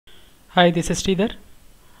Hi, this is Sridhar.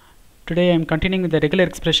 Today I am continuing with the regular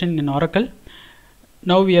expression in Oracle.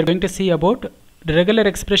 Now we are going to see about the regular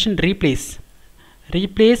expression replace.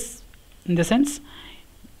 Replace in the sense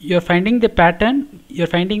you are finding the pattern, you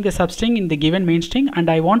are finding the substring in the given main string, and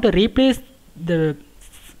I want to replace that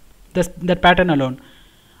pattern alone.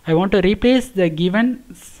 I want to replace the given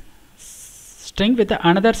string with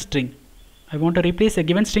another string. I want to replace a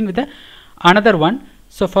given string with another one.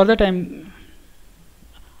 So for that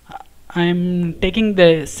I am taking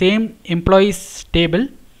the same employees table.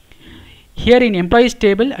 Here in employees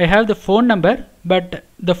table I have the phone number, but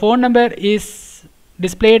the phone number is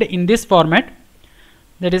displayed in this format,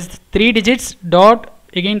 that is 3 digits dot,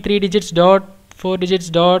 again 3 digits dot, 4 digits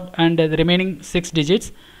dot, and the remaining 6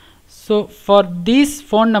 digits. So for these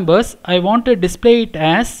phone numbers I want to display it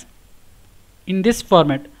as in this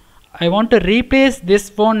format. I want to replace this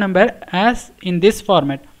phone number as in this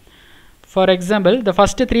format. For example, the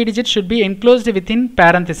first 3 digits should be enclosed within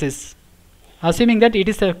parenthesis, assuming that it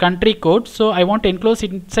is a country code. So I want to enclose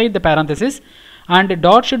it inside the parenthesis, and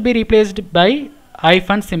dot should be replaced by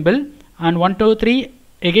hyphen symbol, and 1 2 3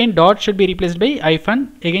 again dot should be replaced by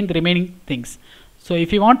hyphen, again the remaining things. So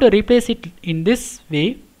if you want to replace it in this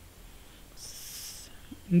way,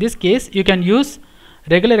 in this case you can use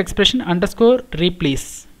regular expression underscore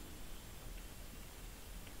replace.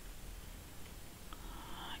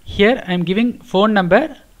 Here I am giving phone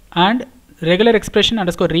number and regular expression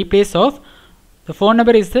underscore replace of the phone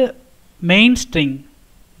number is the main string,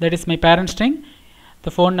 that is my parent string,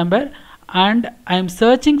 the phone number, and I am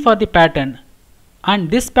searching for the pattern,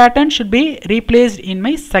 and this pattern should be replaced in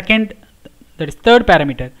my second, that is third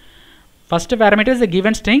parameter. First parameter is the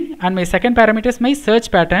given string, and my second parameter is my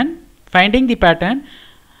search pattern, finding the pattern,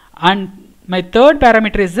 and my third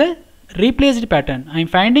parameter is the replaced pattern. I am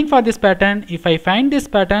finding for this pattern. If I find this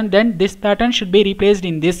pattern, then this pattern should be replaced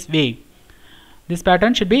in this way. This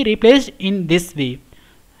pattern should be replaced in this way.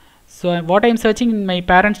 So what I am searching in my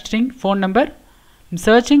parent string phone number, I am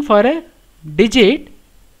searching for a digit.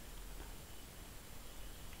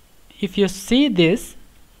 If you see this,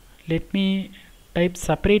 let me type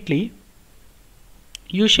separately.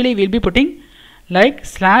 Usually we will be putting like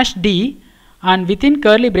 /d and within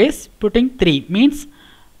curly brace putting 3, means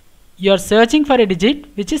you are searching for a digit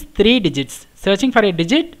which is 3 digits, searching for a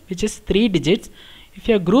digit which is 3 digits. If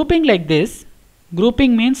you are grouping like this,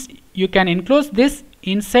 grouping means you can enclose this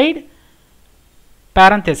inside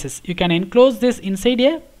parenthesis. You can enclose this inside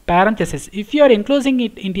a parenthesis. If you are enclosing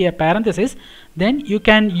it into a parenthesis, then you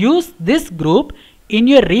can use this group in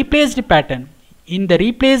your replaced pattern. In the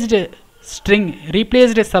replaced string,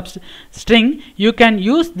 replaced substring, you can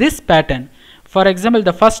use this pattern. For example,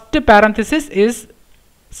 the first parenthesis is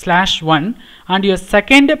 /1, and your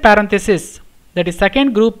second parenthesis, that is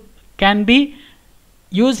second group, can be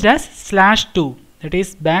used as /2, that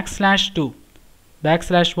is \2,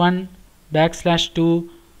 \1, \2,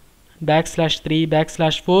 \3,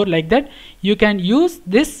 \4, like that. You can use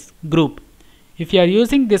this group. If you are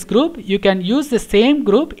using this group, you can use the same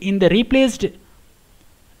group in the replaced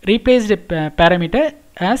parameter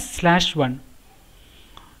as /1.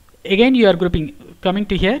 Again you are grouping, coming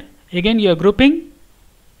to here, again you are grouping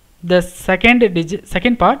the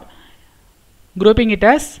second part, grouping it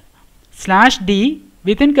as /d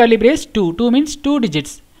within curly brace 2. 2 means 2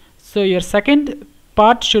 digits. So your second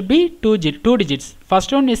part should be 2 digits.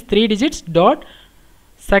 First one is 3 digits dot,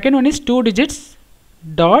 second one is 2 digits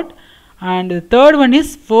dot, and the third one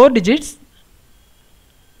is 4 digits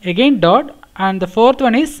again dot, and the fourth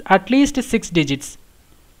one is at least 6 digits.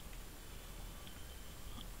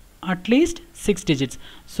 At least 6 digits.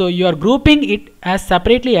 So you are grouping it as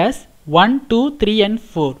separately as 1, 2, 3 and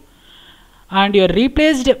 4. And your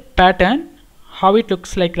replaced pattern, how it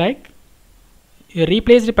looks like your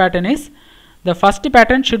replaced pattern is the first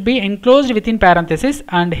pattern should be enclosed within parenthesis,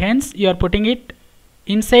 and hence you are putting it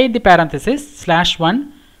inside the parenthesis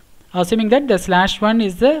 /1, assuming that the /1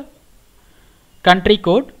 is the country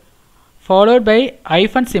code, followed by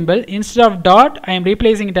hyphen symbol. Instead of dot, I am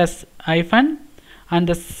replacing it as hyphen, and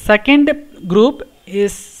the second group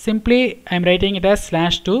is simply I am writing it as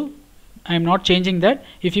 /2. I am not changing that.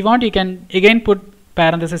 If you want, you can again put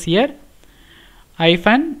parenthesis here,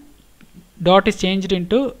 hyphen, dot is changed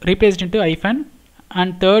into, replaced into hyphen,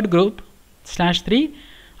 and third group /3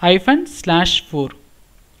 hyphen /4.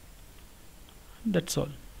 That's all.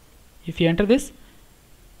 If you enter this,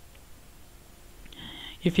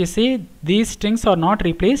 if you see these strings are not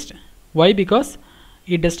replaced, why? Because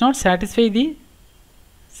it does not satisfy the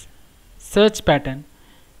search pattern.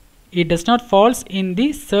 It does not falls in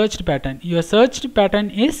the searched pattern. Your searched pattern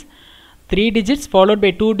is 3 digits followed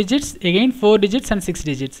by 2 digits, again 4 digits and 6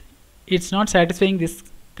 digits. it's not satisfying this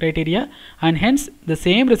criteria, and hence the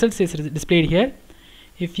same results is displayed here.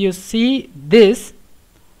 If you see this,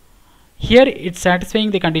 here it's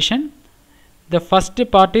satisfying the condition. The first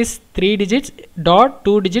part is 3 digits dot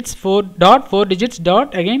 2 digits 4 dot 4 digits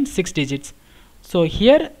dot again 6 digits. So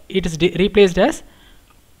here it is replaced as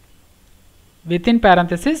within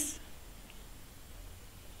parenthesis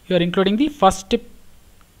you are including the first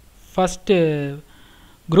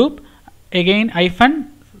group, again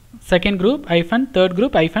hyphen second group, hyphen third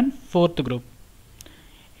group, hyphen fourth group.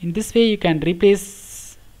 In this way you can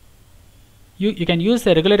replace, you can use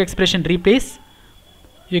the regular expression replace.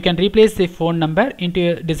 You can replace the phone number into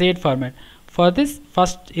a desired format. For this,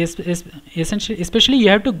 first is essentially, especially you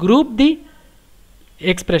have to group the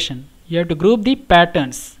expression, you have to group the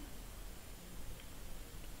patterns.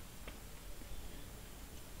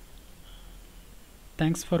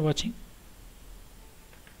 Thanks for watching.